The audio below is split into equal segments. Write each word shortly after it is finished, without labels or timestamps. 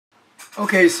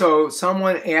Okay, so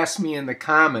someone asked me in the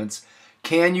comments,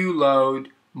 can you load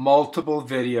multiple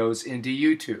videos into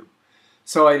YouTube?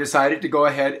 So I decided to go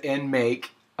ahead and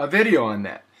make a video on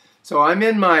that. So I'm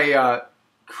in my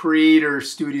Creator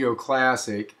Studio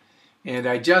Classic, and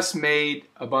I just made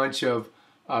a bunch of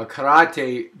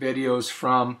karate videos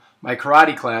from my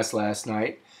karate class last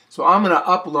night. So I'm going to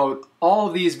upload all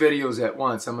of these videos at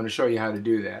once. I'm going to show you how to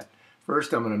do that.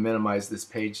 First, I'm going to minimize this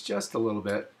page just a little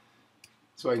bit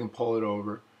so I can pull it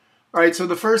over. All right, so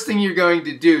the first thing you're going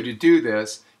to do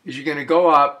this is you're going to go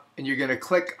up and you're going to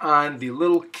click on the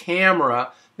little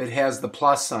camera that has the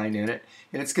plus sign in it,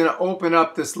 and it's going to open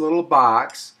up this little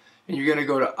box, and you're going to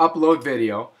go to upload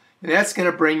video, and that's going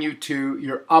to bring you to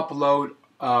your upload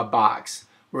box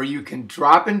where you can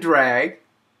drop and drag.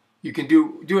 You can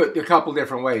do it a couple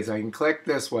different ways. I can click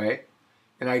this way,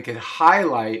 and I can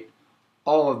highlight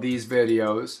all of these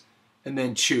videos and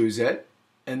then choose it,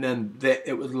 and then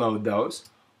it would load those.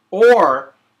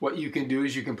 Or what you can do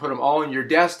is you can put them all in your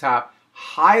desktop,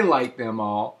 highlight them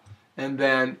all, and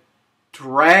then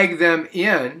drag them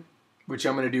in, which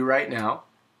I'm going to do right now,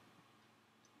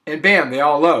 and bam, they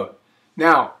all load.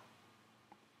 Now,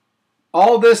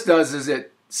 all this does is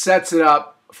it sets it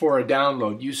up for a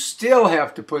download. You still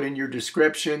have to put in your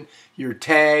description, your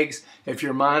tags. If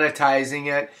you're monetizing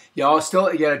it, you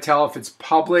got to tell if it's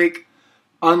public,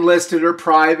 unlisted, or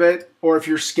private, or if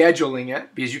you're scheduling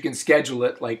it, because you can schedule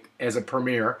it like as a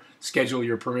premiere, schedule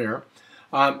your premiere,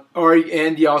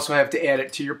 and you also have to add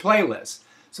it to your playlist.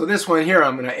 So this one here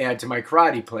I'm going to add to my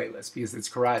karate playlist because it's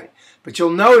karate. But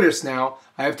you'll notice now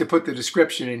I have to put the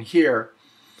description in here.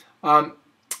 On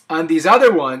these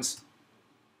other ones,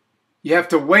 you have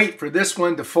to wait for this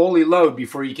one to fully load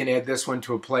before you can add this one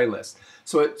to a playlist.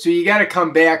 So you got to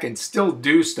come back and still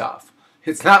do stuff.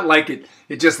 It's not like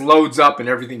it just loads up and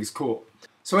everything's cool.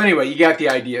 So anyway, you got the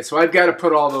idea. So I've got to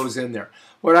put all those in there.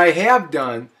 What I have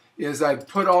done is I've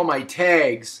put all my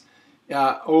tags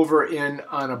over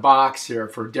on a box here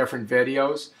for different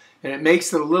videos, and it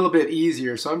makes it a little bit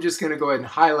easier. So I'm just going to go ahead and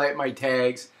highlight my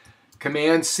tags,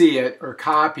 Command-C it or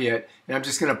copy it, and I'm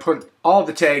just going to put all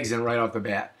the tags in right off the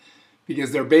bat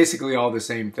because they're basically all the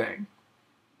same thing.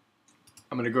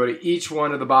 I'm going to go to each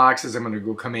one of the boxes. I'm going to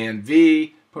go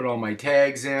Command-V, put all my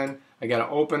tags in. I got to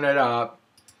open it up,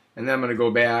 and then I'm going to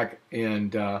go back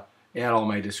and add all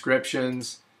my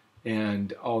descriptions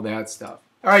and all that stuff.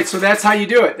 All right, so that's how you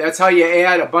do it. That's how you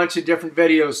add a bunch of different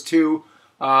videos to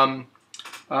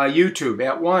YouTube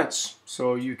at once,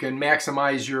 so you can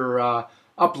maximize your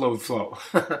upload flow.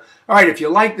 All right, if you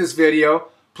like this video,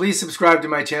 please subscribe to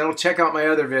my channel. Check out my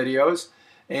other videos,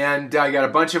 and I got a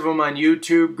bunch of them on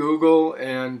YouTube, Google,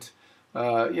 and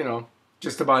you know,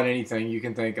 just about anything you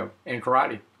can think of, and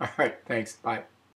karate. All right, thanks. Bye.